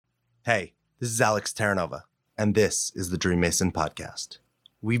Hey, this is Alex Terranova, and this is the Dream Mason Podcast.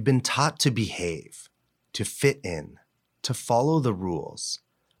 We've been taught to behave, to fit in, to follow the rules,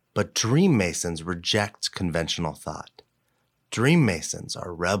 but Dream Masons reject conventional thought. Dream Masons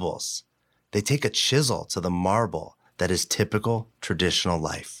are rebels. They take a chisel to the marble that is typical traditional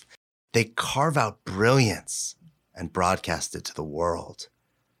life. They carve out brilliance and broadcast it to the world.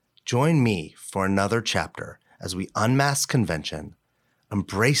 Join me for another chapter as we unmask convention,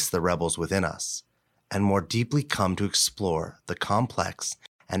 embrace the rebels within us, and more deeply come to explore the complex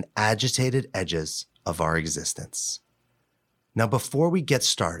and agitated edges of our existence. Now, before we get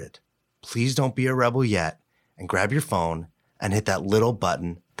started, please don't be a rebel yet and grab your phone and hit that little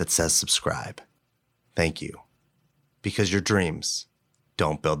button that says subscribe. Thank you. Because your dreams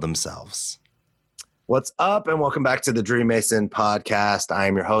don't build themselves. What's up, and welcome back to the Dream Mason Podcast. I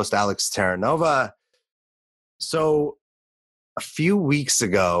am your host, Alex Terranova. So a few weeks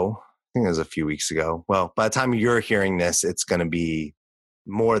ago, I think it was a few weeks ago. Well, by the time you're hearing this, it's going to be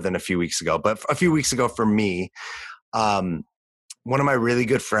more than a few weeks ago. But a few weeks ago for me, one of my really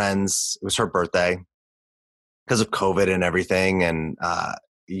good friends, it was her birthday because of COVID and everything. And,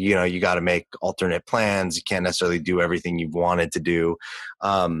 you got to make alternate plans. You can't necessarily do everything you've wanted to do.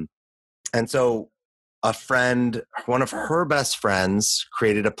 And so a friend, one of her best friends,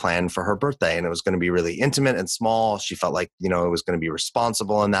 created a plan for her birthday, and it was going to be really intimate and small. She felt like, it was going to be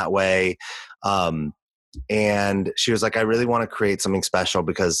responsible in that way. And she was like, I really want to create something special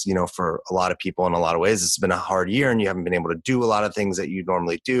because, for a lot of people in a lot of ways, it's been a hard year and you haven't been able to do a lot of things that you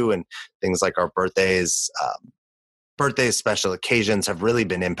normally do. And things like our birthdays, special occasions have really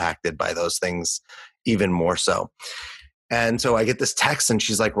been impacted by those things even more so. And so I get this text and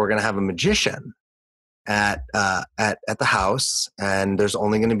she's like, we're going to have a magician at the house, and there's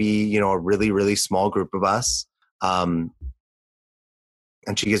only going to be, a really, really small group of us. And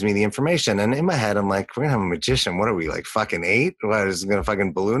she gives me the information, and in my head, I'm like, we're gonna have a magician. What are we, like fucking 8? What, is it gonna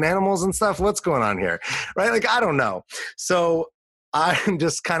fucking balloon animals and stuff? What's going on here? Right? Like, I don't know. So I'm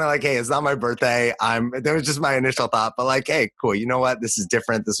just kind of like, hey, it's not my birthday. That was just my initial thought, but like, hey, cool. You know what? This is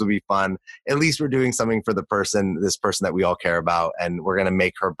different. This will be fun. At least we're doing something for this person that we all care about. And we're going to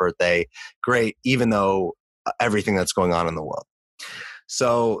make her birthday great, even though everything that's going on in the world.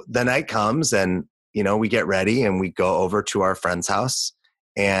 So the night comes and, we get ready and we go over to our friend's house,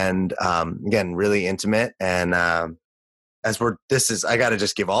 and again, really intimate. And, I got to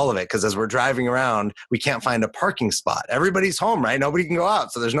just give all of it, because as we're driving around, we can't find a parking spot. Everybody's home, right? Nobody can go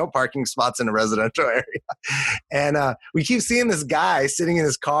out. So there's no parking spots in a residential area. And we keep seeing this guy sitting in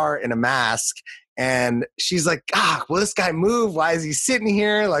his car in a mask. And she's like, will this guy move? Why is he sitting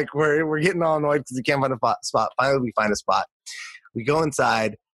here? Like, we're getting all annoyed because we can't find a spot. Finally, we find a spot. We go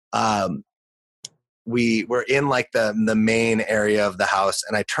inside. We're in like the main area of the house,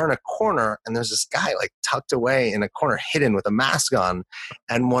 and I turn a corner and there's this guy like tucked away in a corner, hidden with a mask on.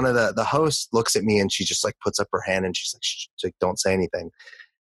 And one of the hosts looks at me and she just like puts up her hand and she's like, shh, like, don't say anything.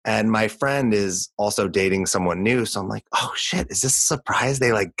 And my friend is also dating someone new. So I'm like, oh shit, is this a surprise?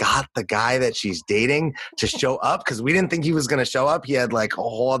 They like got the guy that she's dating to show up, because we didn't think he was going to show up. He had like a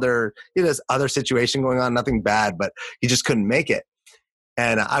whole other, this other situation going on, nothing bad, but he just couldn't make it.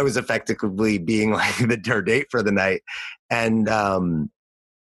 And I was effectively being like her date for the night. And all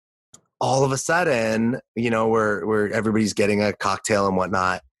of a sudden, where everybody's getting a cocktail and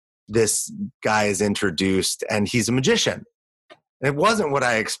whatnot, this guy is introduced, and he's a magician. And it wasn't what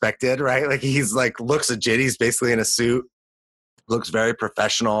I expected, right? Like, he's like, looks legit. He's basically in a suit, looks very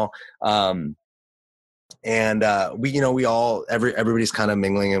professional. And everybody's kind of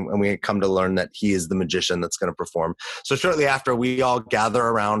mingling, and we come to learn that he is the magician that's going to perform. So shortly after, we all gather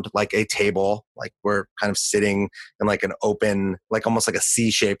around like a table, like we're kind of sitting in like an open, like almost like a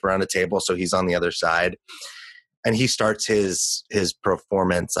C shape around a table. So he's on the other side, and he starts his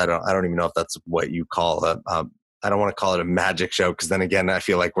performance. I don't even know if that's what you call I don't want to call it a magic show, because then again, I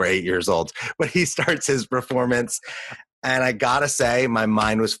feel like we're 8 years old. But he starts his performance, and I gotta say, my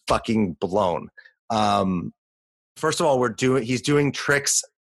mind was fucking blown. First of all, he's doing tricks,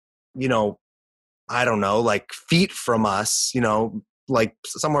 I don't know, like feet from us, like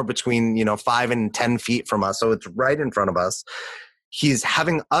somewhere between, 5 and 10 feet from us. So it's right in front of us. He's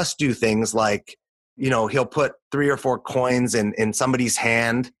having us do things like, he'll put 3 or 4 coins in somebody's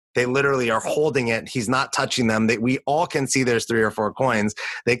hand. They literally are holding it. He's not touching them. We all can see there's 3 or 4 coins.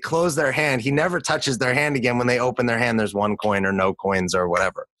 They close their hand. He never touches their hand again. When they open their hand, there's 1 coin or no coins or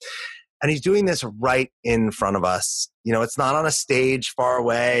whatever. And he's doing this right in front of us. It's not on a stage far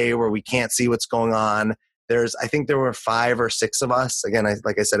away where we can't see what's going on. I think there were 5 or 6 of us. Again,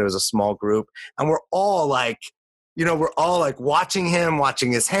 like I said, it was a small group. And we're all like we're all like watching him,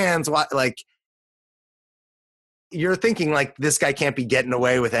 watching his hands, like you're thinking like this guy can't be getting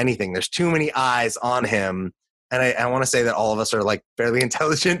away with anything. There's too many eyes on him. And I want to say that all of us are like fairly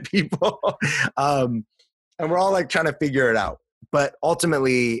intelligent people. And we're all like trying to figure it out. But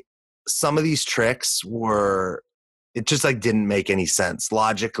ultimately, some of these tricks it just like didn't make any sense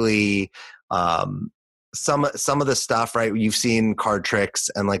logically. Some of the stuff, right? You've seen card tricks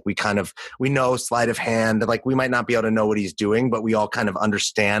and like we know sleight of hand, and like we might not be able to know what he's doing, but we all kind of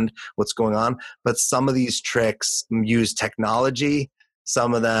understand what's going on. But some of these tricks use technology.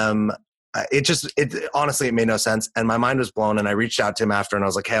 Some of them, honestly, it made no sense. And my mind was blown, and I reached out to him after and I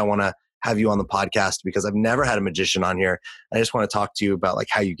was like, hey, I want to have you on the podcast because I've never had a magician on here. I just want to talk to you about like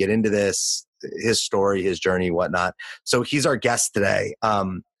how you get into this, his story, his journey, whatnot. So he's our guest today.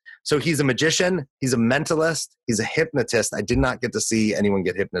 So he's a magician, he's a mentalist, he's a hypnotist. I did not get to see anyone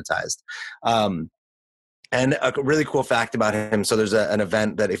get hypnotized. And a really cool fact about him. So there's an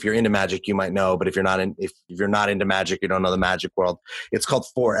event that if you're into magic, you might know, but if you're not into magic, you don't know the magic world. It's called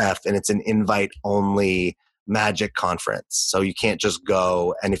 4F, and it's an invite only magic conference. So you can't just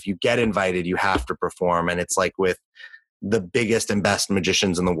go. And if you get invited, you have to perform. And it's like with the biggest and best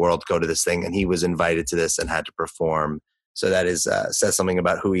magicians in the world go to this thing. And he was invited to this and had to perform. So that says something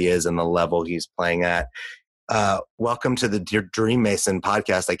about who he is and the level he's playing at. Welcome to the Dream Mason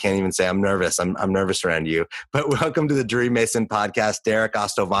podcast. I can't even say I'm nervous. I'm nervous around you, but welcome to the Dream Mason podcast. Derek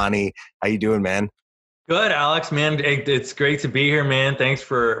Ostovani, how you doing, man? Good, Alex, man. It's great to be here, man. Thanks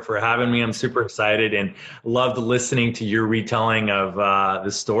for having me. I'm super excited and loved listening to your retelling of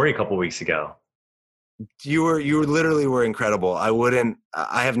the story a couple weeks ago. You literally were incredible. I didn't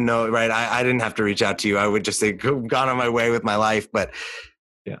have to reach out to you. I would just say, gone on my way with my life. But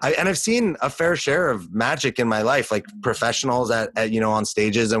yeah. I've seen a fair share of magic in my life, like professionals at on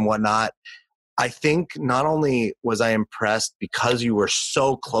stages and whatnot. I think not only was I impressed because you were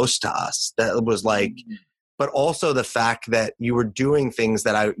so close to us, that it was like, but also the fact that you were doing things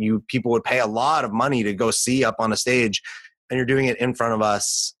that people would pay a lot of money to go see up on a stage, and you're doing it in front of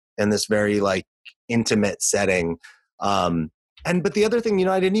us in this very like intimate setting. But the other thing,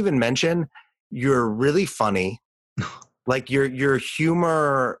 I didn't even mention, you're really funny. Like your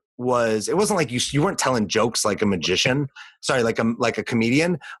humor it wasn't like you weren't telling jokes like a magician, like a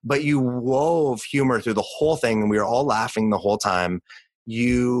comedian, but you wove humor through the whole thing, and we were all laughing the whole time.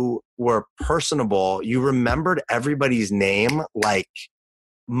 You were personable. You remembered everybody's name, like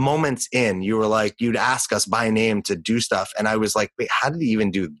moments in. You were like, you'd ask us by name to do stuff. And I was like, wait, how did he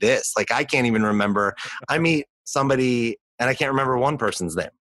even do this? Like, I can't even remember. I meet somebody and I can't remember one person's name.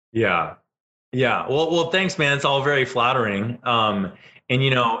 Yeah. Yeah. Well, thanks, man. It's all very flattering. And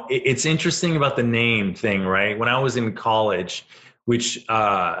it's interesting about the name thing, right? When I was in college, which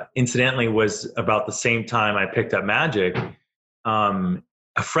incidentally was about the same time I picked up magic,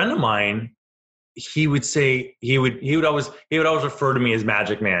 a friend of mine, he would always refer to me as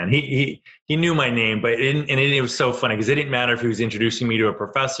Magic Man. He knew my name, but it was so funny because it didn't matter if he was introducing me to a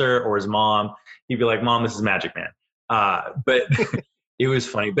professor or his mom. He'd be like, "Mom, this is Magic Man." But it was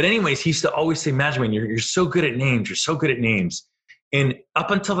funny. But anyways, he used to always say, "Magic Man, you're so good at names. You're so good at names." And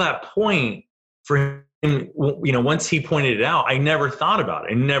up until that point, for him, once he pointed it out, I never thought about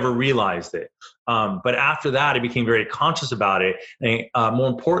it. I never realized it. But after that, I became very conscious about it. And more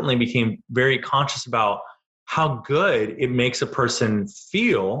importantly, became very conscious about how good it makes a person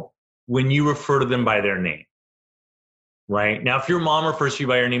feel when you refer to them by their name. Right? Now, if your mom refers to you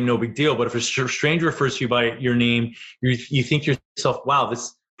by your name, no big deal. But if a stranger refers to you by your name, you think to yourself, wow,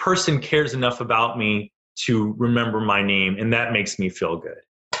 this person cares enough about me to remember my name. And that makes me feel good.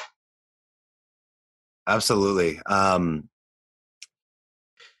 Absolutely.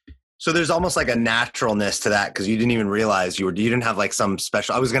 So there's almost like a naturalness to that because you didn't even realize you didn't have like some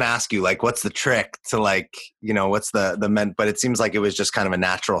special. I was going to ask you like, what's the trick to like, what's the but it seems like it was just kind of a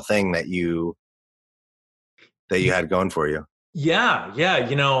natural thing that you had going for you. Yeah.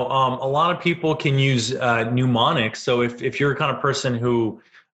 A lot of people can use mnemonics. So if you're a kind of person who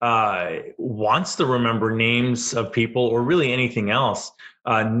wants to remember names of people or really anything else,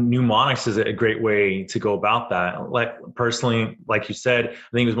 mnemonics is a great way to go about that. Like personally, like you said, I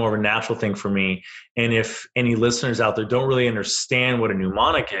think it was more of a natural thing for me. And if any listeners out there don't really understand what a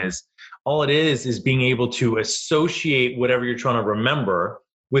mnemonic is, all it is being able to associate whatever you're trying to remember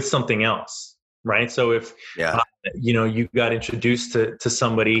with something else. Right. So if, you got introduced to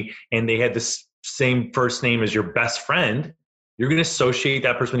somebody and they had the same first name as your best friend, you're going to associate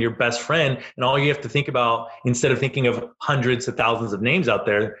that person with your best friend. And all you have to think about, instead of thinking of hundreds of thousands of names out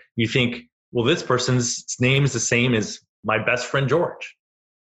there, you think, well, this person's name is the same as my best friend, George.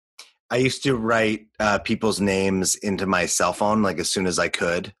 I used to write people's names into my cell phone, like as soon as I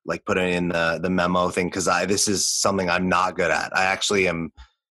could, like put it in the memo thing. Cause this is something I'm not good at. I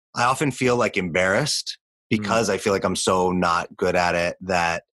often feel like embarrassed because I feel like I'm so not good at it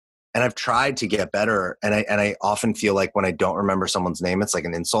and I've tried to get better. And I often feel like when I don't remember someone's name, it's like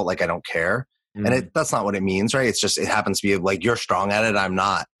an insult, like I don't care. And that's not what it means, right? It's just, it happens to be like, you're strong at it. I'm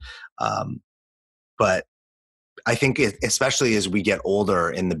not. But I think especially as we get older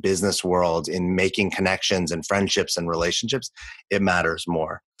in the business world, in making connections and friendships and relationships, it matters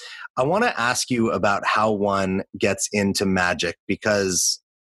more. I want to ask you about how one gets into magic, because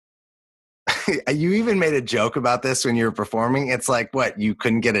you even made a joke about this when you were performing. It's like, what, you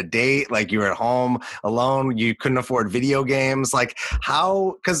couldn't get a date? Like you were at home alone, you couldn't afford video games? Like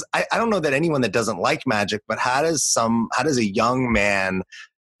how, because I don't know that anyone that doesn't like magic, but how does a young man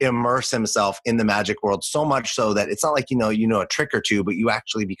immerse himself in the magic world so much so that it's not like, you know a trick or two, but you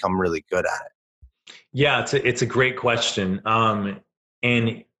actually become really good at it? Yeah, it's a great question. And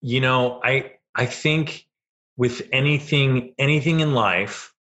I think with anything in life,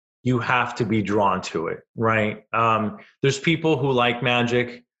 you have to be drawn to it, right? There's people who like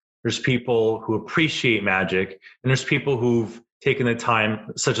magic, there's people who appreciate magic, and there's people who've taken the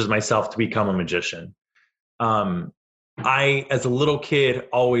time, such as myself, to become a magician. I, as a little kid,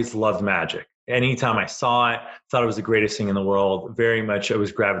 always loved magic. Anytime I saw it, thought it was the greatest thing in the world. Very much, I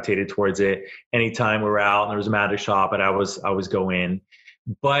was gravitated towards it. Anytime we were out and there was a magic shop, and I was go in.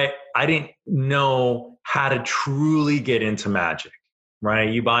 But I didn't know how to truly get into magic.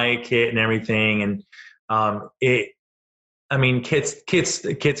 Right? You buy a kit and everything, and kits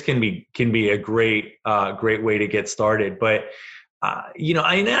can be a great way to get started. But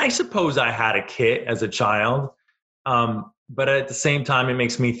I suppose I had a kit as a child. But at the same time, it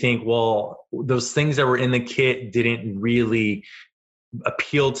makes me think, well, those things that were in the kit didn't really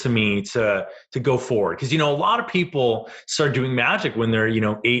appeal to me to go forward. Because, a lot of people start doing magic when they're,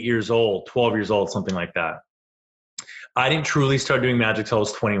 8 years old, 12 years old, something like that. I didn't truly start doing magic till I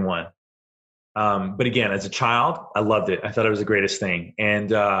was 21. But again, as a child, I loved it. I thought it was the greatest thing.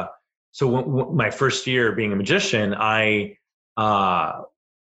 And so when my first year being a magician, I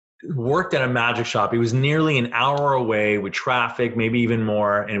worked at a magic shop. It was nearly an hour away with traffic, maybe even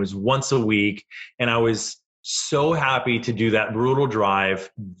more. And it was once a week. And I was so happy to do that brutal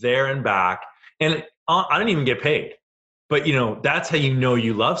drive there and back. And I didn't even get paid. But, that's how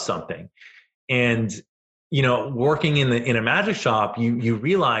you love something. And, working in a magic shop, you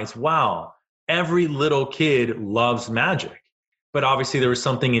realize, wow, every little kid loves magic. But obviously there was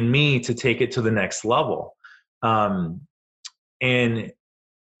something in me to take it to the next level. And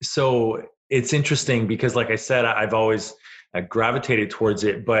so it's interesting because, like I said, I've always gravitated towards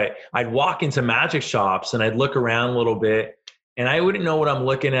it, but I'd walk into magic shops and I'd look around a little bit and I wouldn't know what I'm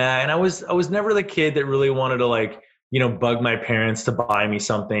looking at. And I was never the kid that really wanted to bug my parents to buy me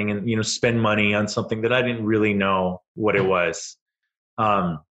something and, spend money on something that I didn't really know what it was.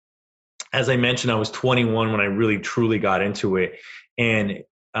 As I mentioned, I was 21 when I really truly got into it. And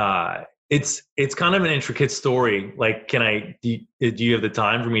it's kind of an intricate story. Like, do you have the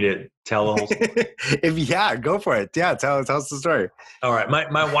time for me to tell the whole story? Yeah, go for it. Yeah, tell us the story. All right.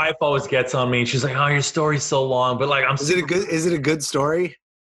 My wife always gets on me. She's like, "Oh, your story's so long," but like, Is it a good story?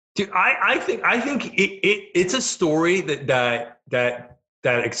 Dude, I think it's a story that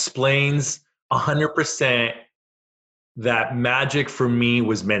explains 100% that magic for me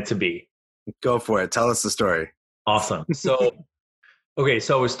was meant to be. Go for it. Tell us the story. Awesome. So, okay,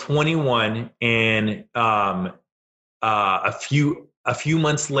 so I was 21, and a few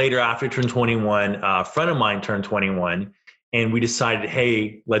months later, after I turned 21, a friend of mine turned 21, and we decided,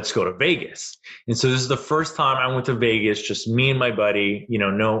 hey, let's go to Vegas. And so this is the first time I went to Vegas, just me and my buddy,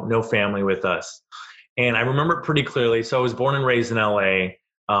 no family with us. And I remember it pretty clearly. So I was born and raised in LA,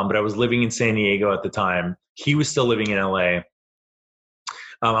 but I was living in San Diego at the time. He was still living in LA.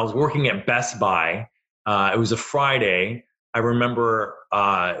 I was working at Best Buy. It was a Friday. I remember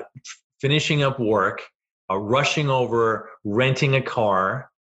finishing up work, rushing over, renting a car,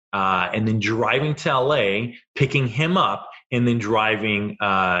 and then driving to LA, picking him up, and then driving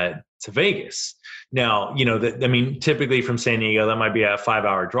to Vegas. Now, typically from San Diego, that might be a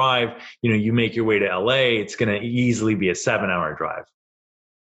 5-hour drive. You make your way to LA, it's going to easily be a 7-hour drive.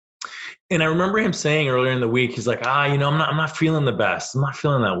 And I remember him saying earlier in the week, he's like, I'm not feeling the best. I'm not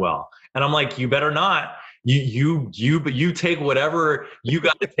feeling that well. And I'm like, you better not. You take whatever you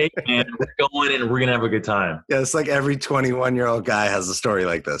got to take, man. We're going and we're going to have a good time. Yeah, it's like every 21-year-old guy has a story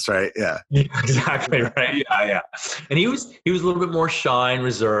like this, right? Yeah. Exactly, right? Yeah. And he was a little bit more shy and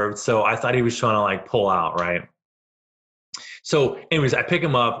reserved, so I thought he was trying to pull out, right? So anyways, I pick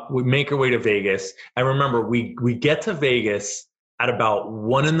him up, we make our way to Vegas. I remember we get to Vegas at about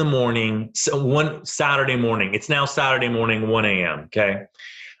 1 a.m. So one Saturday morning. It's now Saturday morning, 1 a.m. Okay.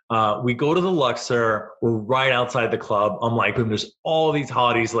 We go to the Luxor. We're right outside the club. I'm like, there's all these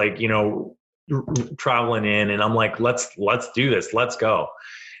hotties, like, traveling in, and I'm like, let's do this. Let's go.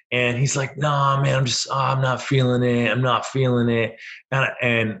 And he's like, nah, man, I'm not feeling it. I'm not feeling it.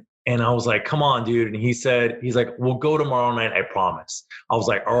 And I was like, come on, dude. And he's like, we'll go tomorrow night. I promise. I was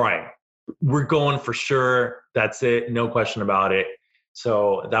like, all right, we're going for sure. That's it. No question about it.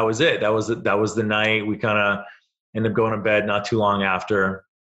 So that was it. That was the night. We kind of ended up going to bed not too long after.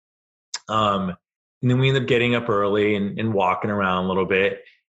 And then we ended up getting up early and walking around a little bit.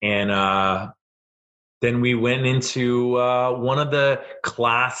 And then we went into one of the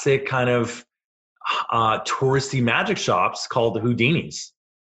classic kind of touristy magic shops called the Houdini's.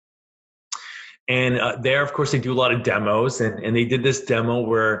 And there, of course, they do a lot of demos. And they did this demo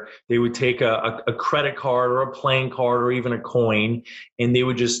where they would take a credit card or a playing card or even a coin, and they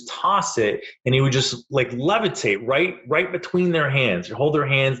would just toss it, and it would just like levitate right between their hands. You hold their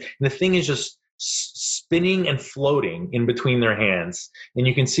hands, and the thing is just spinning and floating in between their hands. And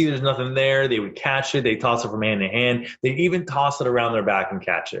you can see there's nothing there. They would catch it. They toss it from hand to hand. They'd even toss it around their back and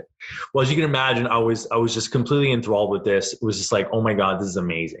catch it. Well, as you can imagine, I was just completely enthralled with this. It was just like, oh my God, this is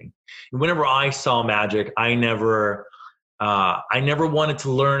amazing. And whenever I saw magic, I never wanted to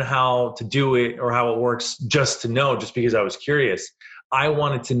learn how to do it or how it works just to know, just because I was curious. I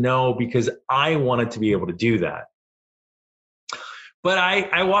wanted to know because I wanted to be able to do that. But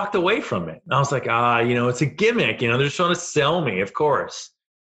I walked away from it. I was like, it's a gimmick. They're just trying to sell me, of course.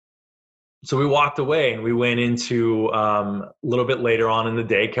 So we walked away, and we went into a little bit later on in the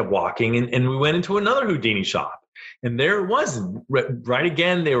day, kept walking, and we went into another Houdini shop. And there it was, right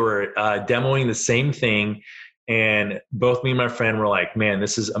again, they were demoing the same thing. And both me and my friend were like, man,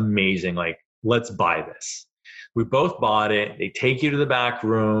 this is amazing. Like, let's buy this. We both bought it. They take you to the back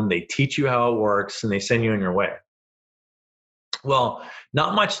room. They teach you how it works, and they send you on your way. Well,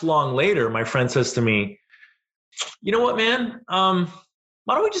 not much long later, my friend says to me, you know what, man? Why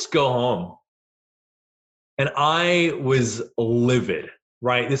don't we just go home? And I was livid,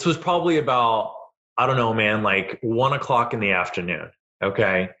 right? This was probably about, I don't know, man, like 1 o'clock in the afternoon.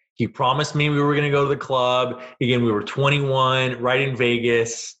 Okay. He promised me we were going to go to the club. Again, we were 21, right in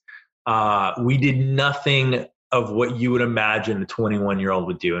Vegas. We did nothing of what you would imagine a 21-year-old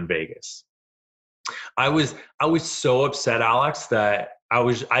would do in Vegas. I was so upset, Alex, that I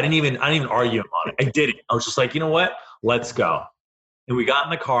didn't even argue on it. I did it. I was just like, you know what? Let's go. And we got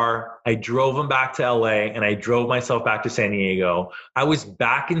in the car. I drove him back to LA, and I drove myself back to San Diego. I was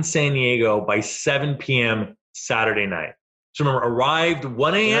back in San Diego by 7 p.m. Saturday night. So remember, arrived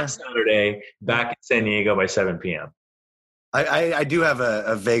 1 a.m. Saturday, back in San Diego by 7 p.m. I do have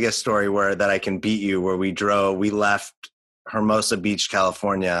a Vegas story that I can beat you, where we left Hermosa Beach,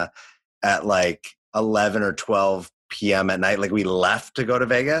 California at like 11 or 12 p.m. at night. Like, we left to go to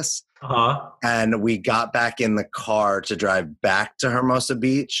Vegas. And we got back in the car to drive back to Hermosa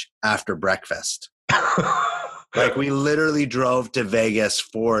Beach after breakfast. Like, we literally drove to Vegas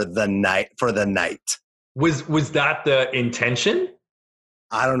for the night. Was that the intention?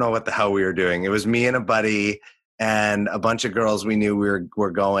 I don't know what the hell we were doing. It was me and a buddy and a bunch of girls we knew were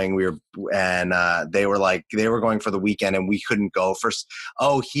going. They were going for the weekend, and we couldn't go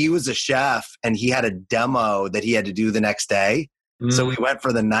he was a chef, and he had a demo that he had to do the next day. So we went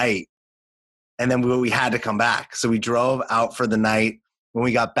for the night, and then we had to come back. So we drove out for the night. When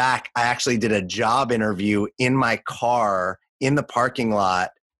we got back, I actually did a job interview in my car in the parking lot,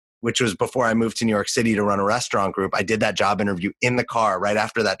 which was before I moved to New York City to run a restaurant group. I did that job interview in the car right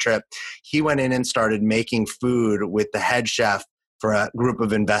after that trip. He went in and started making food with the head chef for a group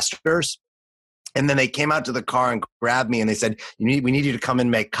of investors. And then they came out to the car and grabbed me, and they said, we need you to come and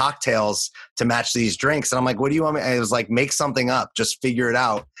make cocktails to match these drinks. And I'm like, what do you want me? I was like, make something up, just figure it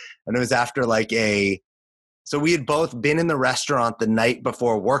out. And it was after so we had both been in the restaurant the night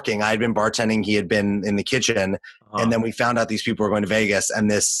before working. I had been bartending. He had been in the kitchen. And then we found out these people were going to Vegas,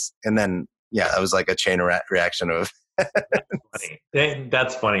 it was like a chain reaction of.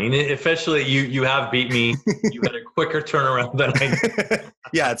 That's funny. And officially, you have beat me. You had a quicker turnaround than I did.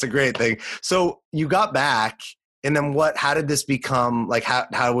 Yeah, it's a great thing. So you got back, and then how did this become, like,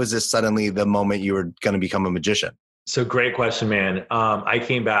 how was this suddenly the moment you were going to become a magician? So great question, man. I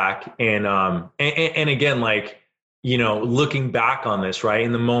came back and again, like, looking back on this, right,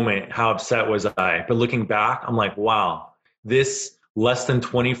 in the moment, how upset was I? But looking back, I'm like, wow, this less than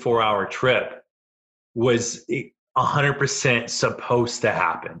 24-hour trip was 100% supposed to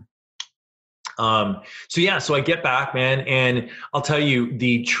happen. So I get back, man, and I'll tell you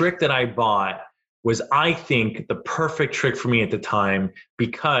the trick that I bought was, I think, the perfect trick for me at the time,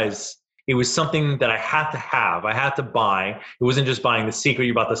 because it was something that I had to have. I had to buy. It wasn't just buying the secret.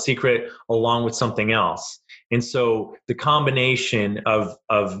 You bought the secret along with something else. And so the combination of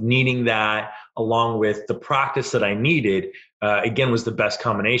needing that along with the practice that I needed, again, was the best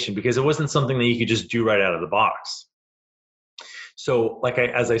combination, because it wasn't something that you could just do right out of the box. So,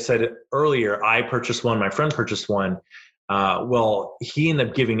 as I said earlier, I purchased one. My friend purchased one. Well, he ended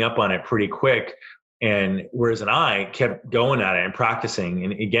up giving up on it pretty quick, and whereas I kept going at it and practicing.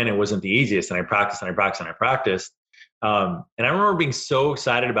 And again, it wasn't the easiest. And I practiced and I practiced and I practiced. And I remember being so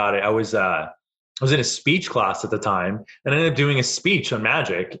excited about it. I was in a speech class at the time, and I ended up doing a speech on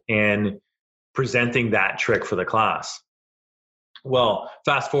magic and presenting that trick for the class. Well,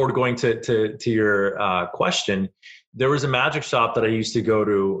 fast forward, going to your question. There was a magic shop that I used to go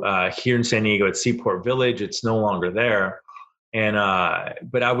to here in San Diego at Seaport Village. It's no longer there. And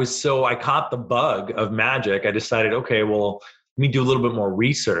but I caught the bug of magic. I decided, okay, well, let me do a little bit more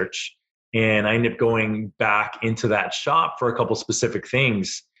research. And I ended up going back into that shop for a couple specific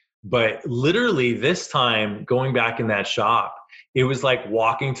things. But literally this time, going back in that shop, it was like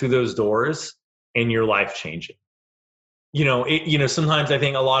walking through those doors and your life changing. Sometimes I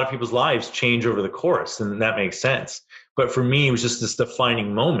think a lot of people's lives change over the course, and that makes sense. But for me, it was just this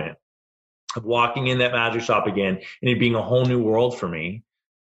defining moment of walking in that magic shop again and it being a whole new world for me.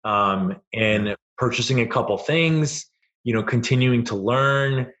 And purchasing a couple things, continuing to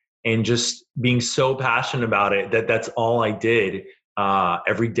learn and just being so passionate about it that's all I did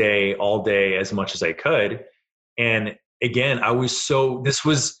every day, all day, as much as I could. And again, I was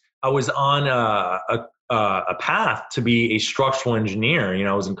on a path to be a structural engineer.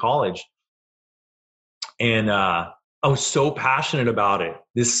 I was in college, and I was so passionate about it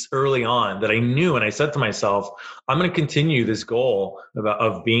this early on that I knew, and I said to myself, I'm going to continue this goal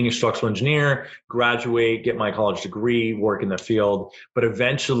of being a structural engineer, graduate, get my college degree, work in the field, but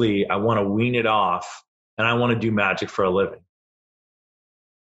eventually I want to wean it off and I want to do magic for a living.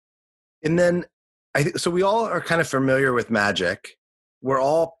 And then, so we all are kind of familiar with magic. We're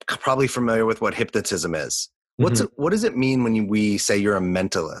all probably familiar with what hypnotism is. What does it mean when we say you're a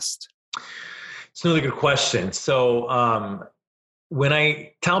mentalist? It's another good question. So when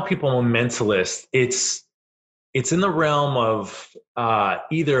I tell people I'm a mentalist, it's in the realm of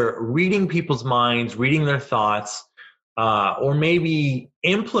either reading people's minds, reading their thoughts, or maybe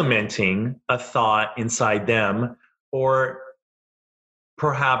implementing a thought inside them, or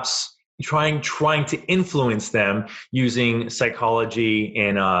perhaps trying to influence them using psychology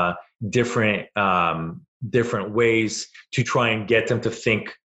and different ways to try and get them to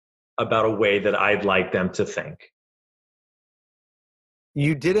think about a way that I'd like them to think.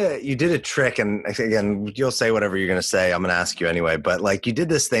 You did a trick, and again, you'll say whatever you're going to say. I'm going to ask you anyway, but like you did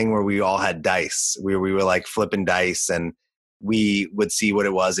this thing where we all had dice, where we were like flipping dice, and we would see what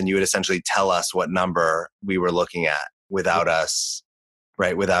it was, and you would essentially tell us what number we were looking at without us,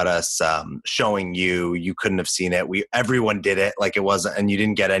 right? Without us showing you. You couldn't have seen it. Everyone did it, like it wasn't, and you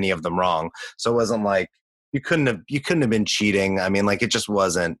didn't get any of them wrong. So it wasn't like you couldn't have been cheating. I mean, like it just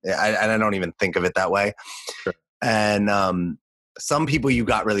wasn't. I don't even think of it that way. Sure. And some people you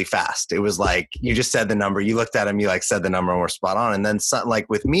got really fast. It was like you just said the number, you looked at them, you like said the number, and we're spot on. And then some, like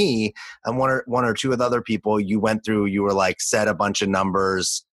with me and one or two with other people, you went through, you were like said a bunch of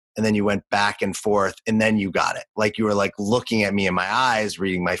numbers, and then you went back and forth, and then you got it. Like you were like looking at me in my eyes,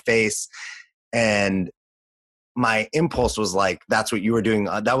 reading my face, and my impulse was like, that's what you were doing.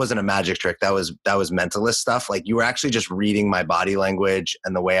 That wasn't a magic trick. That was mentalist stuff. Like you were actually just reading my body language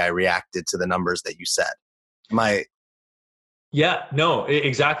and the way I reacted to the numbers that you said. Yeah, no,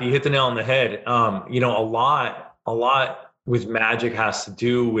 exactly. You hit the nail on the head. A lot with magic has to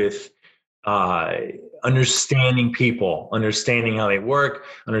do with understanding people, understanding how they work,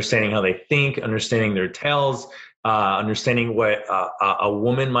 understanding how they think, understanding their tales, understanding what a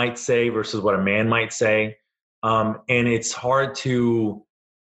woman might say versus what a man might say. And it's hard to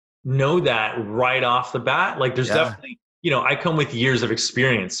know that right off the bat. Like there's definitely, I come with years of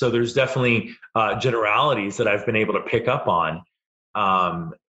experience. So there's definitely generalities that I've been able to pick up on.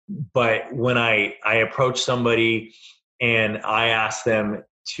 But when I approach somebody and I ask them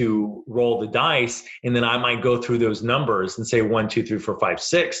to roll the dice, and then I might go through those numbers and say 1, 2, 3, 4, 5,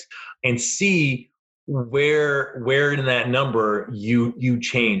 6, and see where in that number you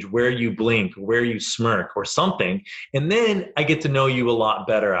change, where you blink, where you smirk or something. And then I get to know you a lot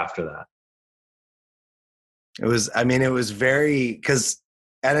better after that. It was very,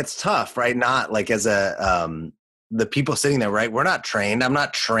 and it's tough, right? Not like as a the people sitting there, right? We're not trained. I'm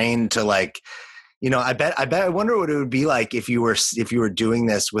not trained to like, I wonder what it would be like if you were doing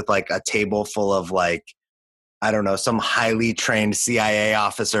this with like a table full of like, I don't know, some highly trained CIA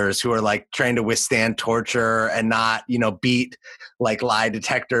officers who are like trained to withstand torture and not, beat like lie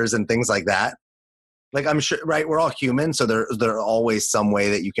detectors and things like that. Like, I'm sure, right? We're all human. So there always some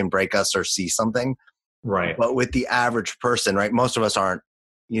way that you can break us or see something. Right. But with the average person, right? Most of us aren't,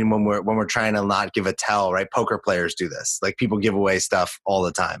 when we're trying to not give a tell, right? Poker players do this. Like, people give away stuff all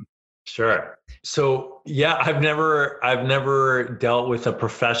the time. Sure. So yeah, I've never dealt with a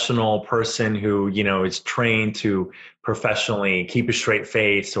professional person who, is trained to professionally keep a straight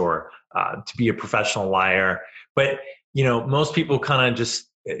face or to be a professional liar. But, most people kind of just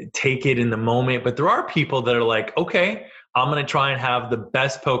take it in the moment. But there are people that are like, okay, I'm going to try and have the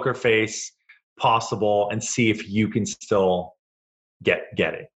best poker face possible and see if you can still get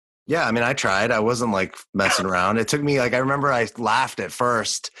it. Yeah, I mean, I tried. I wasn't like messing around. It took me like, I remember I laughed at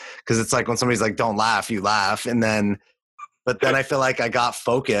first because it's like when somebody's like, don't laugh, you laugh. But then I feel like I got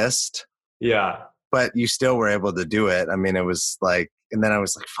focused. Yeah. But you still were able to do it. I mean, it was like, and then I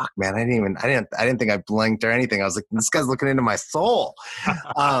was like, fuck, man, I didn't think I blinked or anything. I was like, this guy's looking into my soul.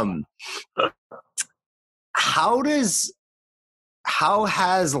 How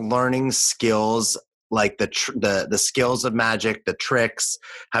has learning skills like the skills of magic, the tricks,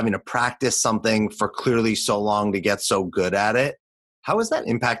 having to practice something for clearly so long to get so good at it, how has that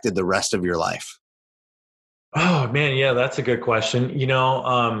impacted the rest of your life? Oh man, yeah, that's a good question.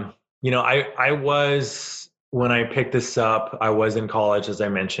 I was, when I picked this up, I was in college, as I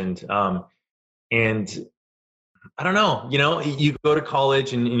mentioned, and I don't know. You go to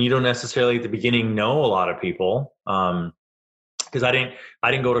college and you don't necessarily at the beginning know a lot of people. Because I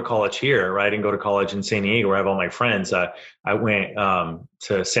didn't go to college here, right? I didn't go to college in San Diego where I have all my friends. I went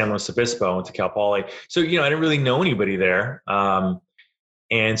to San Luis Obispo, went to Cal Poly. So, I didn't really know anybody there.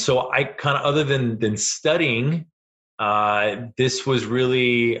 And so I kind of, other than studying, this was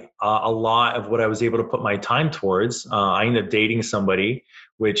really a lot of what I was able to put my time towards. I ended up dating somebody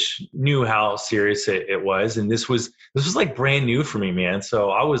which knew how serious it was. And this was like brand new for me, man.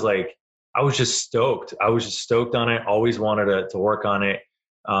 So I was just stoked. I was just stoked on it. Always wanted to work on it.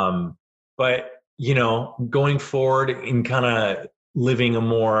 But, going forward in kind of living a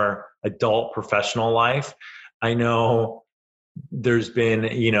more adult professional life, I know there's been,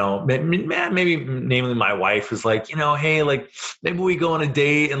 maybe namely my wife was like, hey, like maybe we go on a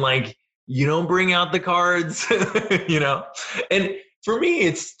date and like, you don't bring out the cards, and for me,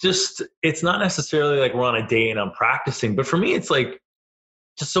 it's not necessarily like we're on a date and I'm practicing, but for me, it's like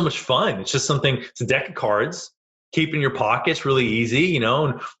just so much fun. It's just it's a deck of cards, keep in your pockets, really easy,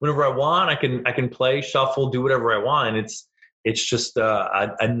 and whenever I want, I can play, shuffle, do whatever I want. And it's just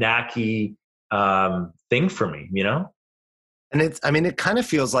a knacky thing for me, And it kind of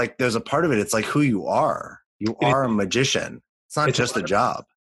feels like there's a part of it. It's like who you are. You are a magician. It's not just a job.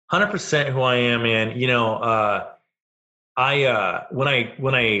 100% who I am, man.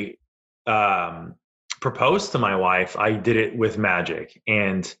 When I proposed to my wife, I did it with magic.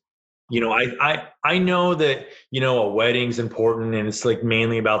 And, I know that, a wedding's important and it's like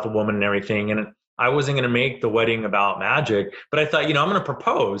mainly about the woman and everything. And I wasn't going to make the wedding about magic, but I thought, I'm going to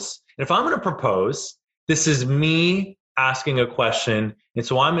propose. And if I'm going to propose, this is me asking a question. And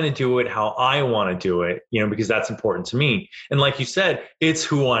so I'm going to do it how I want to do it, because that's important to me. And like you said, it's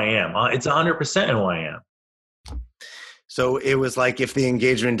who I am. It's 100% who I am. So it was like if the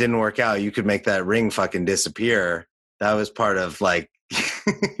engagement didn't work out, you could make that ring fucking disappear. That was part of like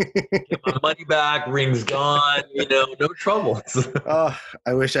get my money back, ring's gone, no trouble. Oh,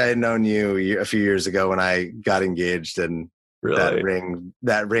 I wish I had known you a few years ago when I got engaged and really?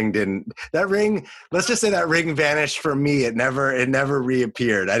 that ring, let's just say that ring vanished from me. It never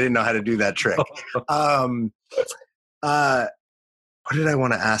reappeared. I didn't know how to do that trick. What did I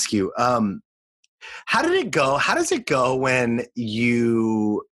want to ask you? How did it go? How does it go when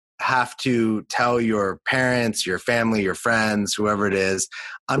you have to tell your parents, your family, your friends, whoever it is,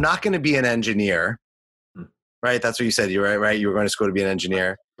 I'm not going to be an engineer, right? That's what you said. You're right. You were going to school to be an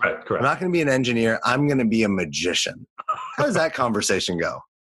engineer. Right, correct. I'm not going to be an engineer. I'm going to be a magician. How does that conversation go?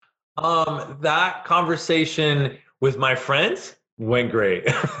 That conversation with my friends went great.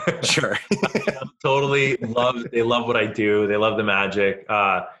 Sure. Totally they love what I do. They love the magic.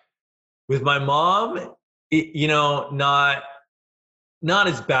 With my mom, not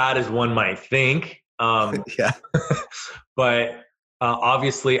as bad as one might think. Yeah. But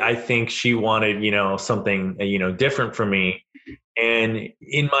obviously I think she wanted, something, different from me. And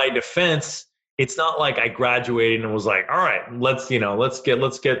in my defense, it's not like I graduated and was like, all right, let's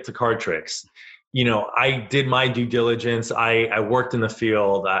get to card tricks. I did my due diligence. I worked in the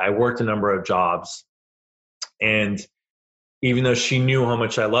field. I worked a number of jobs. And even though she knew how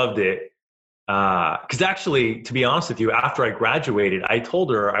much I loved it, because actually, to be honest with you, after I graduated, I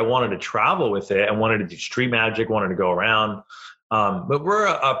told her I wanted to travel with it. I wanted to do street magic, wanted to go around. But we're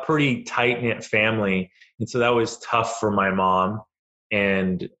a pretty tight knit family. And so that was tough for my mom.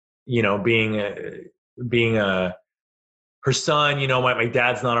 And, being her son, my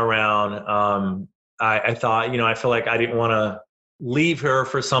dad's not around. I thought, I feel like I didn't want to leave her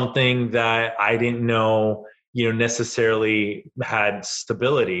for something that I didn't know, necessarily had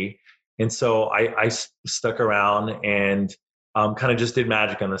stability. And so I stuck around and kind of just did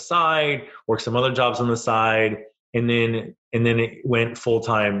magic on the side, worked some other jobs on the side, and then it went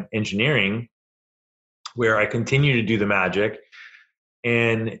full-time engineering, where I continued to do the magic.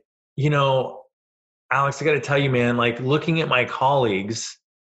 And you know, Alex, I got to tell you, man, like looking at my colleagues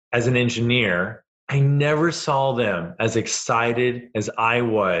as an engineer, I never saw them as excited as I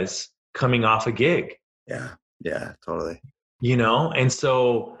was coming off a gig. Yeah. Yeah, totally. And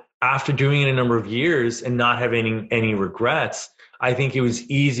so after doing it a number of years and not having any regrets, I think it was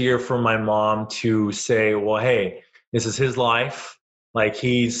easier for my mom to say, well, hey, this is his life. Like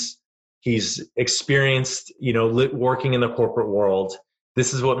he's experienced, working in the corporate world.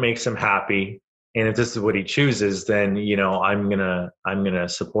 This is what makes him happy. And if this is what he chooses, then, I'm going to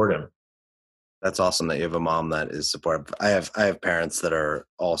support him. That's awesome that you have a mom that is supportive. I have parents that are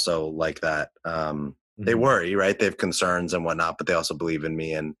also like that. They worry, right? They have concerns and whatnot, but they also believe in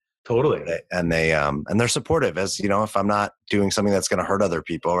me, and totally. And they're supportive. As you know, if I'm not doing something that's going to hurt other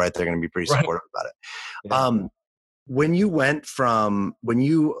people, right, they're going to be pretty supportive about it. Yeah. When you went from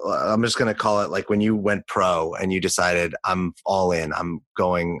I'm just going to call it like when you went pro and you decided I'm all in, I'm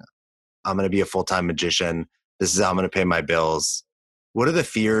going to be a full-time magician. This is how I'm going to pay my bills. What are the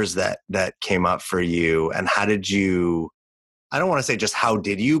fears that came up for you, and how did you? I don't want to say just how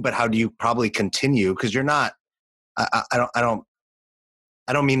did you, but how do you probably continue? Because you're not. I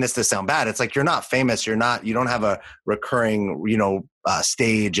don't mean this to sound bad. It's like you're not famous. You don't have a recurring,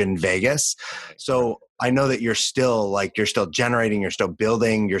 stage in Vegas. So I know that you're still generating, you're still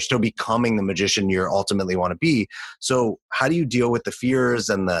building, you're still becoming the magician you ultimately want to be. So how do you deal with the fears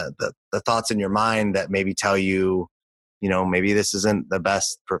and the thoughts in your mind that maybe tell you, maybe this isn't the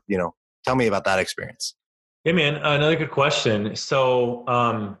best, tell me about that experience. Hey man, another good question. So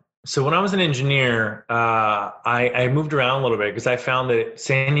when I was an engineer, I moved around a little bit because I found that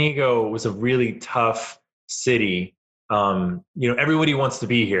San Diego was a really tough city. Everybody wants to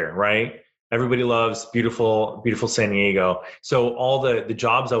be here, right? Everybody loves beautiful, beautiful San Diego. So all the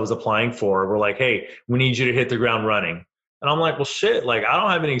jobs I was applying for were like, hey, we need you to hit the ground running. And I'm like, well, shit, like I don't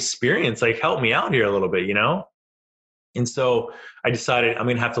have any experience. Like help me out here a little bit, And so I decided I'm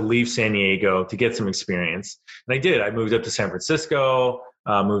going to have to leave San Diego to get some experience. And I did. I moved up to San Francisco,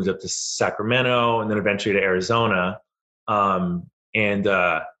 moved up to Sacramento, and then eventually to Arizona.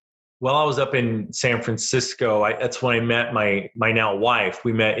 While I was up in San Francisco, that's when I met my now wife.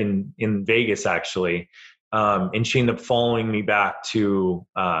 We met in Vegas, actually. And she ended up following me back to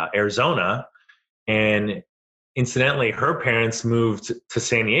Arizona. And incidentally, her parents moved to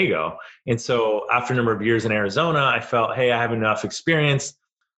San Diego. And so after a number of years in Arizona, I felt, hey, I have enough experience.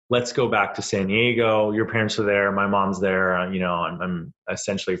 Let's go back to San Diego. Your parents are there. My mom's there. I'm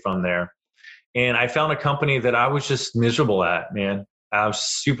essentially from there. And I found a company that I was just miserable at, man. I was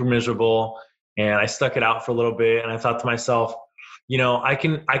super miserable, and I stuck it out for a little bit. And I thought to myself, I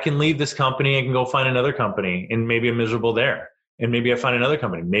can leave this company. I can go find another company, and maybe I'm miserable there. And maybe I find another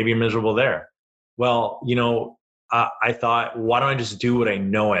company. Maybe I'm miserable there. Well, I thought, why don't I just do what I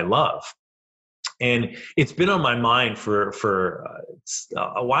know I love? And it's been on my mind for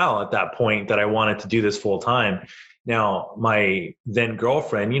a while at that point that I wanted to do this full time. Now, my then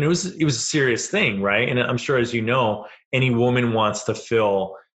girlfriend, it was a serious thing, right? And I'm sure, as you know, any woman wants to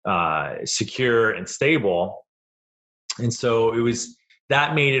feel secure and stable. And so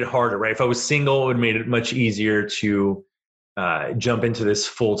that made it harder, right? If I was single, it would have made it much easier to jump into this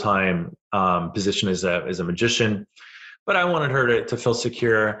full-time position as a magician. But I wanted her to feel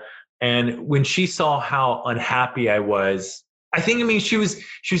secure. And when she saw how unhappy I was, she was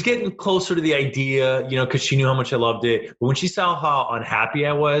getting closer to the idea, because she knew how much I loved it. But when she saw how unhappy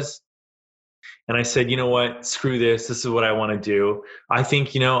I was, and I said, you know what, screw this. This is what I want to do. I think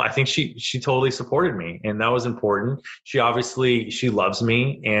she totally supported me, and that was important. She loves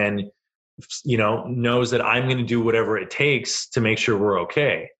me, and knows that I'm going to do whatever it takes to make sure we're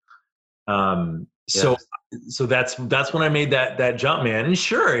okay. So that's when I made that jump, man. And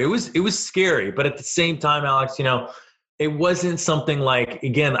sure, it was scary, but at the same time, Alex, it wasn't something like,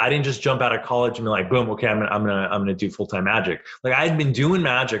 again, I didn't just jump out of college and be like, boom, okay, I'm gonna do full-time magic. Like I had been doing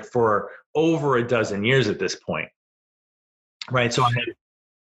magic for over a dozen years at this point, right? So I had,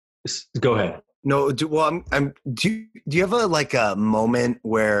 go ahead. No, well, do you have a moment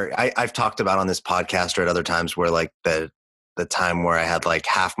where I've talked about on this podcast or at other times where like the time where I had like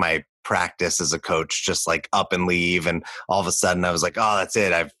half my practice as a coach just like up and leave, and all of a sudden I was like, oh, that's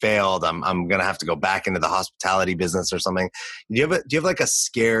it, I've failed. I'm gonna have to go back into the hospitality business or something. Do you have like a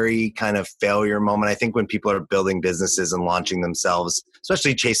scary kind of failure moment? I think when people are building businesses and launching themselves,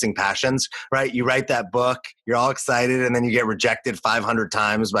 especially chasing passions, right? You write that book, you're all excited, and then you get rejected 500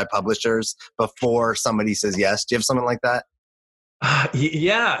 times by publishers before somebody says yes. Do you have something like that?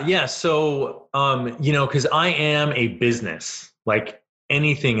 Yeah. So, because I am a business like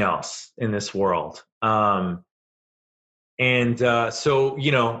anything else in this world. As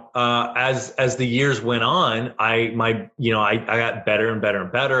the years went on, I got better and better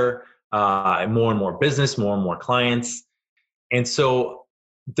and better, more and more business, more and more clients. And so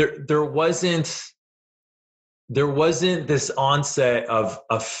there wasn't this onset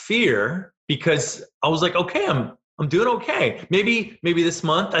of fear, because I was like, okay, I'm doing okay. Maybe this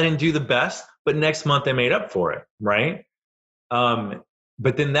month I didn't do the best, but next month I made up for it, right?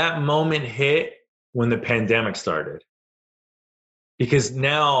 But then that moment hit when the pandemic started, because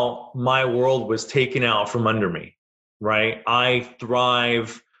now my world was taken out from under me, right? I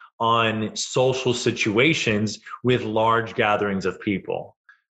thrive on social situations with large gatherings of people.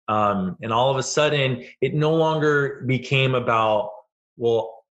 And all of a sudden, it no longer became about,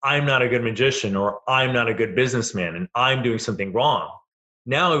 well, I'm not a good magician, or I'm not a good businessman, and I'm doing something wrong.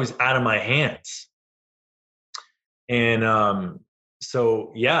 Now it was out of my hands. And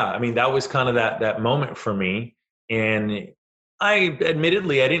yeah, I mean, that was kind of that moment for me. And I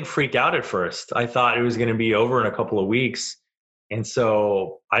admittedly, I didn't freak out at first. I thought it was going to be over in a couple of weeks. And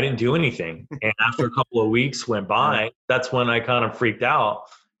so I didn't do anything. And after a couple of weeks went by, that's when I kind of freaked out.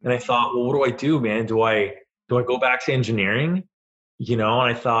 And I thought, well, what do I do, man? Do I go back to engineering? And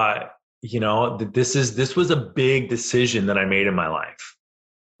I thought, this was a big decision that I made in my life,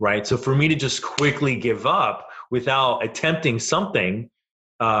 right? So for me to just quickly give up without attempting something,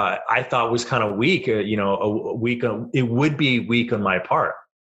 I thought was kind of weak. It would be weak on my part.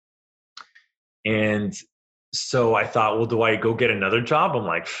 And so I thought, well, do I go get another job? I'm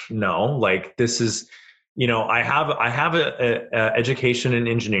like, no, like this is, I have a education in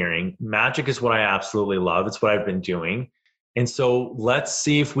engineering. Magic is what I absolutely love. It's what I've been doing. And so let's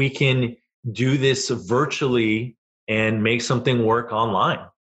see if we can do this virtually and make something work online.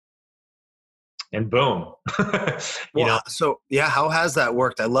 And boom. So yeah, how has that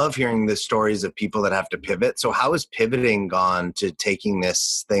worked? I love hearing the stories of people that have to pivot. So how has pivoting gone to taking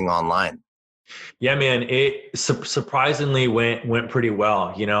this thing online? Yeah, man, it surprisingly went pretty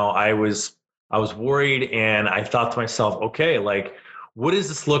well. I was worried, and I thought to myself, okay, like what does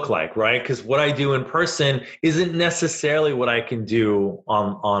this look like, right? Because what I do in person isn't necessarily what I can do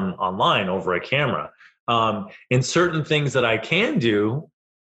on online over a camera. And certain things that I can do,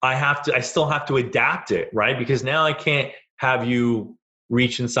 I still have to adapt it, right? Because now I can't have you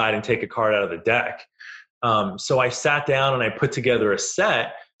reach inside and take a card out of the deck. So I sat down and I put together a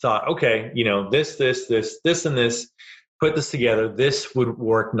set, thought, okay, this, and this, put this together. This would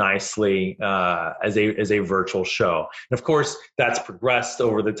work nicely as a virtual show. And of course, that's progressed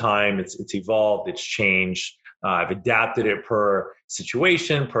over the time. It's evolved. It's changed. I've adapted it per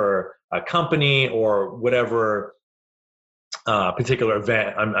situation, per company, or whatever particular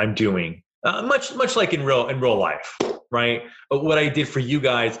event I'm doing. Much like in real life, right? But what I did for you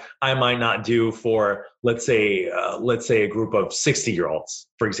guys, I might not do for let's say a group of 60-year-olds,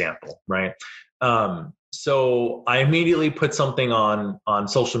 for example, right? So I immediately put something on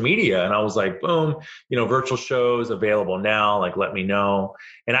social media, and I was like, boom, virtual shows available now. Like, let me know.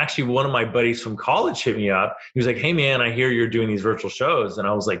 And actually, one of my buddies from college hit me up. He was like, hey, man, I hear you're doing these virtual shows, and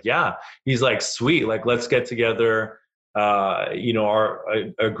I was like, yeah. He's like, sweet, like let's get together. A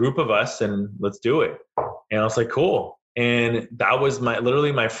group of us, and let's do it. And I was like, cool. And that was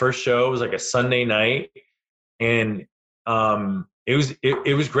literally my first show. It was like a Sunday night, and it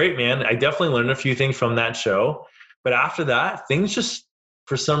was great, man. I definitely learned a few things from that show. But after that, things just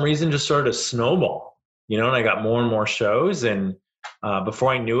for some reason just started to snowball. And I got more and more shows, and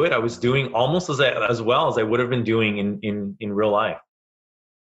before I knew it, I was doing almost as well as I would have been doing in real life.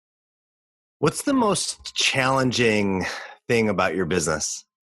 What's the most challenging thing about your business?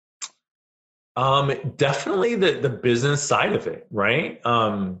 Definitely the business side of it, right?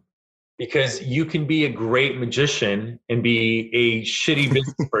 because you can be a great magician and be a shitty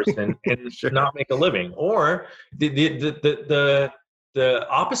business person and Sure. not make a living. Or the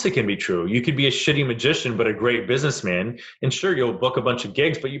opposite can be true. You could be a shitty magician but a great businessman, and sure, you'll book a bunch of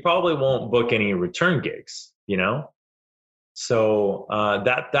gigs, but you probably won't book any return gigs. So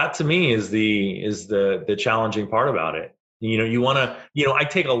that to me is the challenging part about it. You want to, I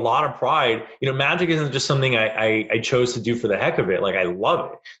take a lot of pride. Magic isn't just something I chose to do for the heck of it. Like, I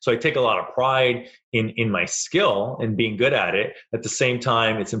love it. So I take a lot of pride in my skill and being good at it. At the same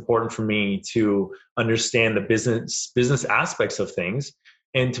time, it's important for me to understand the business aspects of things.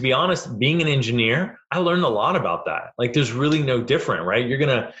 And to be honest, being an engineer, I learned a lot about that. Like, there's really no different, right? You're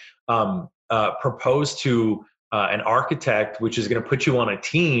going to propose to an architect, which is going to put you on a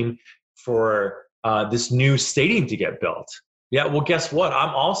team for this new stadium to get built. Yeah, well, guess what?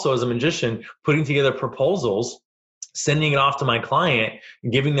 I'm also, as a magician, putting together proposals, sending it off to my client,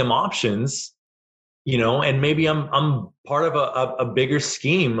 giving them options, and maybe I'm part of a bigger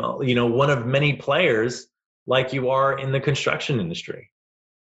scheme, one of many players like you are in the construction industry.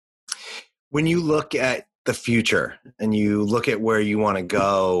 When you look at the future and you look at where you want to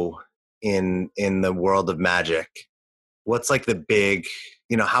go in the world of magic, what's like the big,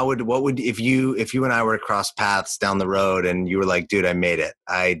 if you and I were to cross paths down the road and you were like, dude, I made it,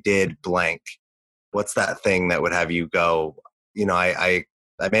 I did blank, what's that thing that would have you go, I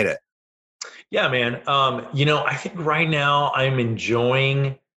made it? Yeah, man. I think right now I'm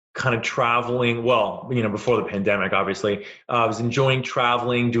enjoying kind of traveling. Well, before the pandemic, obviously, I was enjoying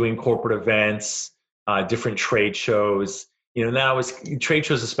traveling, doing corporate events, different trade shows. Trade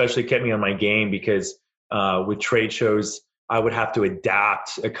shows especially kept me on my game because with trade shows, I would have to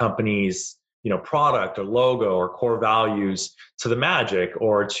adapt a company's product or logo or core values to the magic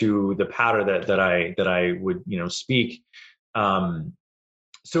or to the pattern that I would speak.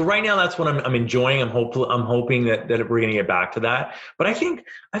 So right now, that's what I'm enjoying. I'm hoping that we're going to get back to that. But I think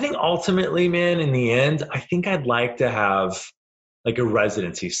ultimately, man, in the end, I think I'd like to have like a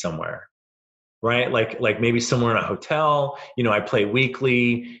residency somewhere, right? Like maybe somewhere in a hotel. I play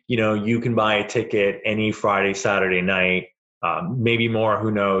weekly. You can buy a ticket any Friday, Saturday night, maybe more,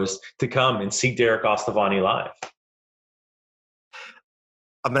 who knows, to come and see Derek Ostovani live.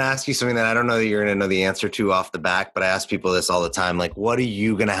 I'm going to ask you something that I don't know that you're going to know the answer to off the back, but I ask people this all the time. Like, what are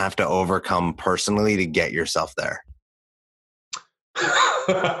you going to have to overcome personally to get yourself there?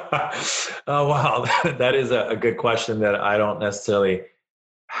 Oh, wow. That is a good question that I don't necessarily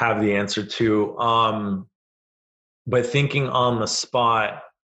have the answer to. But thinking on the spot,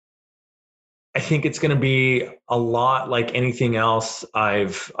 I think it's going to be a lot like anything else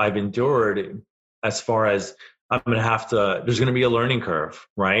I've endured, as far as there's going to be a learning curve,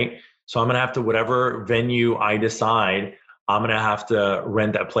 right? So I'm going to have to, whatever venue I decide, I'm going to have to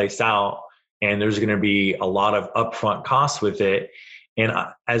rent that place out. And there's going to be a lot of upfront costs with it. And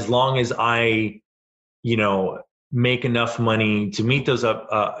as long as I, make enough money to meet those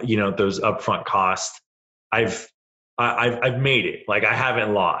those upfront costs, I've made it. Like, I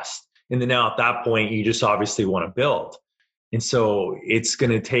haven't lost. And then now at that point, you just obviously want to build. And so it's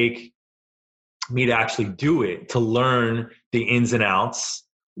going to take me to actually do it, to learn the ins and outs,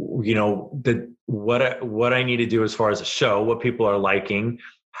 what I need to do as far as a show, what people are liking,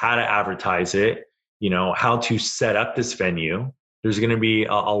 how to advertise it, how to set up this venue. There's going to be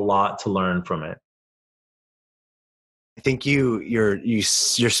a lot to learn from it. I think you're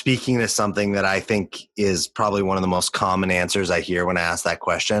speaking to something that I think is probably one of the most common answers I hear when I ask that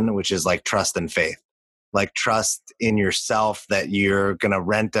question, which is like trust and faith. Like, trust in yourself that you're going to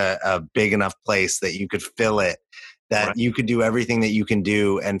rent a big enough place that you could fill it, that right, you could do everything that you can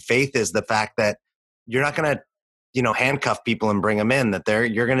do. And faith is the fact that you're not going to, handcuff people and bring them in, that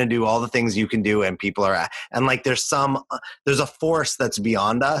you're going to do all the things you can do. And people are, and like, there's a force that's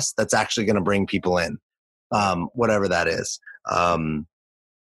beyond us that's actually going to bring people in, whatever that is.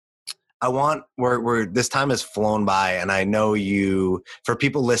 This time has flown by, and I know for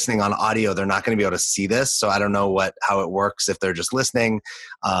people listening on audio, they're not going to be able to see this. So I don't know how it works if they're just listening.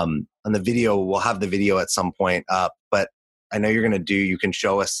 On the video, we'll have the video at some point up, but I know you can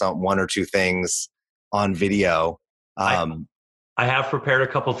show us one or two things on video. I have prepared a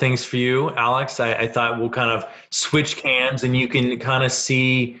couple things for you, Alex. I thought we'll kind of switch cams and you can kind of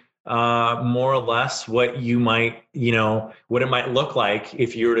see more or less what you might, what it might look like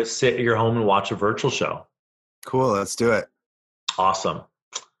if you were to sit at your home and watch a virtual show. Cool. Let's do it. Awesome.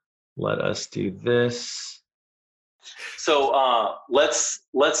 Let us do this. So let's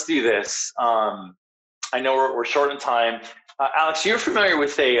do this. I know we're short on time. Alex, you're familiar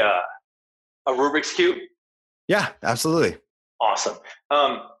with a Rubik's Cube? Yeah, absolutely. Awesome.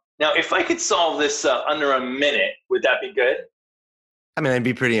 Now, if I could solve this under a minute, would that be good? I mean, it'd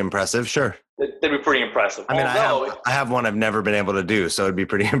be pretty impressive. Sure. That'd be pretty impressive. I mean, I have one I've never been able to do, so it'd be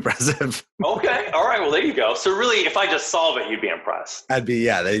pretty impressive. Okay. All right. Well, there you go. So really, if I just solve it, you'd be impressed.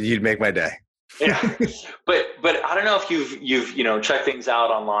 You'd make my day. Yeah. But I don't know if you've checked things out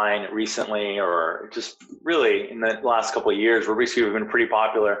online recently, or just really in the last couple of years, Rubik's Cube have been pretty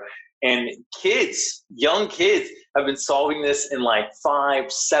popular. And young kids have been solving this in like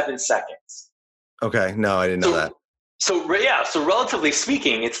 5-7 seconds. Okay. No, I didn't know that. So relatively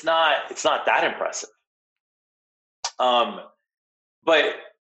speaking, it's not that impressive. But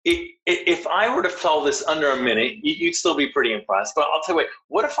if I were to solve this under a minute, you'd still be pretty impressed. But I'll tell you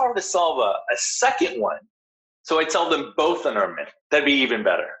what if I were to solve a second one? So I'd solve them both under a minute. That'd be even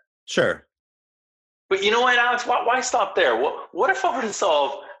better. Sure. But you know what, Alex? Why stop there? What if I were to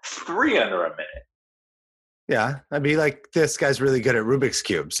solve 3 under a minute? Yeah, I'd be like, this guy's really good at Rubik's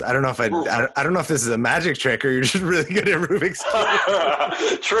Cubes. I don't know if I don't know if this is a magic trick or you're just really good at Rubik's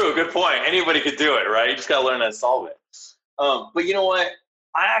Cubes. True, good point. Anybody could do it, right? You just got to learn how to solve it. But you know what?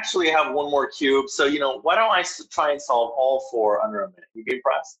 I actually have one more cube. So, why don't I try and solve all 4 under a minute? You'd be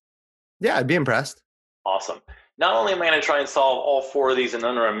impressed? Yeah, I'd be impressed. Awesome. Not only am I going to try and solve all 4 of these in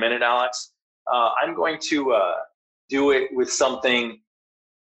under a minute, Alex, I'm going to do it with something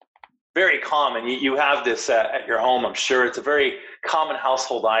very common. You have this at your home, I'm sure. It's a very common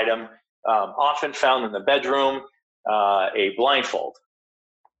household item, often found in the bedroom, a blindfold.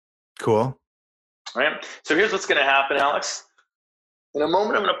 Cool. All right. So here's what's going to happen, Alex. In a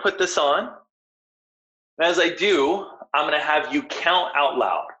moment, I'm going to put this on. And as I do, I'm going to have you count out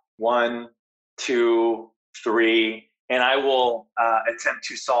loud. 1, 2, 3. And I will attempt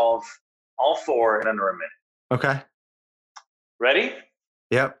to solve all 4 in under a minute. Okay. Ready?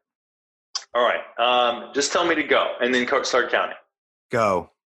 Yep. All right. Just tell me to go and then start counting.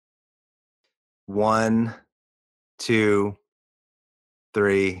 Go. 1, 2,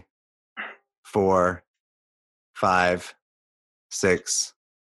 3, 4, 5, 6,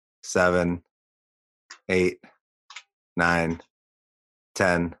 7, 8, 9,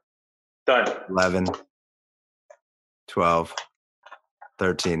 10, Done. 11, 12,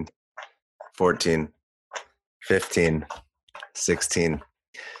 13, 14, 15, 16,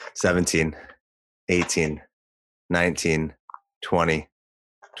 17, 18, 19, 20,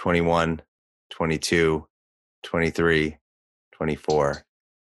 21, 22, 23, 24,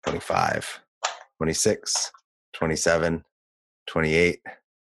 25, 26, 27, 28,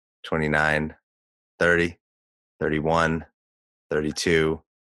 29, 30, 31, 32,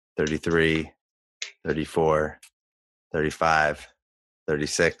 33, 34, 35,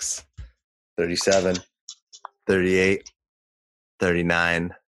 36, 37, 38,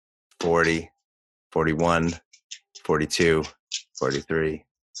 39, 40, 41, 42, 43.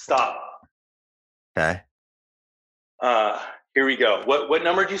 Stop. Okay. Here we go. What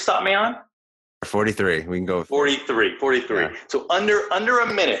number did you stop me on? 43. We can go with 43. Yeah. So under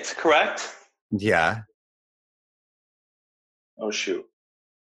a minute, correct? Yeah. Oh shoot.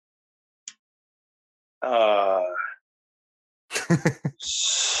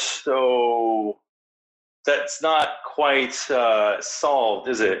 So that's not quite solved,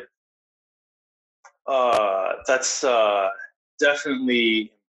 is it? That's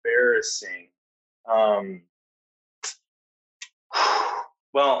definitely embarrassing.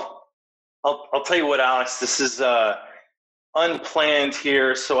 Well, I'll tell you what, Alex. This is unplanned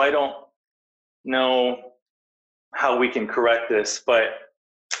here, so I don't know how we can correct this. But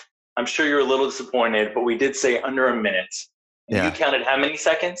I'm sure you're a little disappointed. But we did say under a minute. And Yeah. You counted how many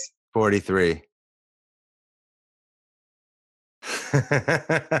seconds? 43.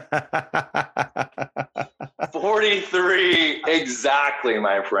 43 exactly,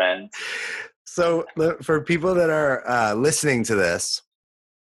 my friend. So for people that are listening to this,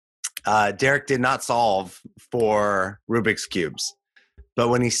 Derek did not solve for Rubik's Cubes, but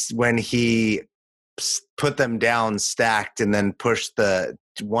when he put them down stacked and then pushed the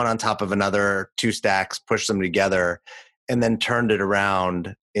one on top of another, 2 stacks, pushed them together, and then turned it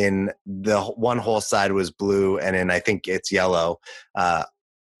around, in the one whole side was blue and in I think it's yellow.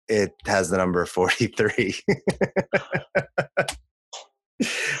 It has the number 43.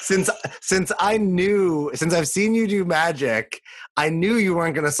 Since I've seen you do magic, I knew you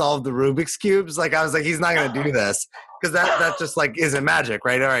weren't going to solve the Rubik's Cubes. Like, I was like, he's not going to do this because that just like isn't magic,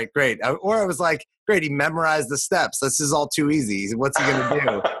 right? All right, great. Or I was like, great, he memorized the steps. This is all too easy. What's he going to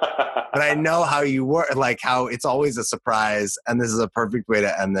do? But I know how you work, like how it's always a surprise, and this is a perfect way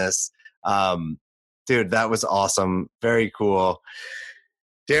to end this. Dude, that was awesome. Very cool.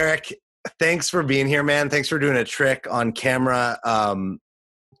 Derek, thanks for being here, man. Thanks for doing a trick on camera.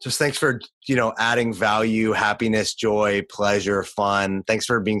 Just thanks for, adding value, happiness, joy, pleasure, fun. Thanks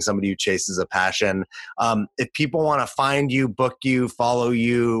for being somebody who chases a passion. If people want to find you, book you, follow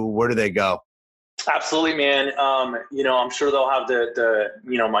you, where do they go? Absolutely, man. I'm sure they'll have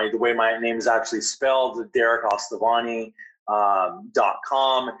the way my name is actually spelled, Derek Ostovani.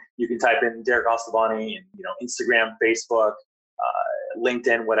 .com. You can type in Derek Ostovani and Instagram, Facebook,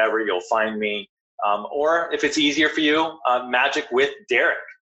 LinkedIn, whatever, you'll find me. Or if it's easier for you,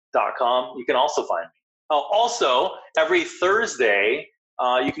 magicwithderek.com. You can also find me. Also, every Thursday,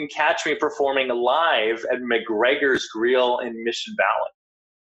 you can catch me performing live at McGregor's Grill in Mission Valley.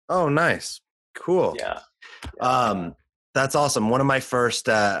 Oh, nice. Cool. Yeah. That's awesome. One of my first,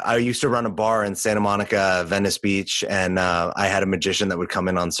 I used to run a bar in Santa Monica, Venice Beach, and I had a magician that would come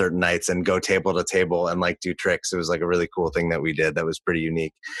in on certain nights and go table to table and do tricks. It was a really cool thing that we did. That was pretty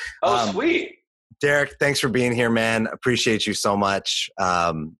unique. Oh, sweet. Derek, thanks for being here, man. Appreciate you so much.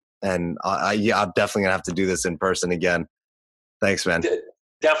 And I'm definitely gonna have to do this in person again. Thanks, man.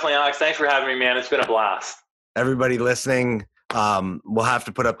 Definitely, Alex. Thanks for having me, man. It's been a blast. Everybody listening, we'll have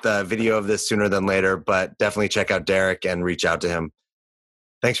to put up the video of this sooner than later, but definitely check out Derek and reach out to him.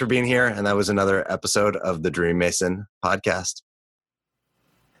 Thanks for being here. And that was another episode of the Dream Mason podcast.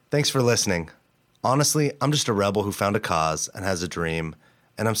 Thanks for listening. Honestly, I'm just a rebel who found a cause and has a dream,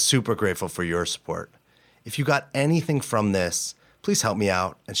 and I'm super grateful for your support. If you got anything from this, please help me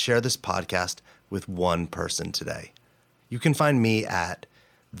out and share this podcast with one person today. You can find me at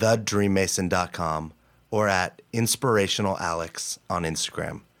thedreammason.com or at InspirationalAlex on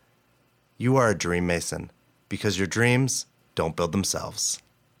Instagram. You are a Dream Mason because your dreams don't build themselves.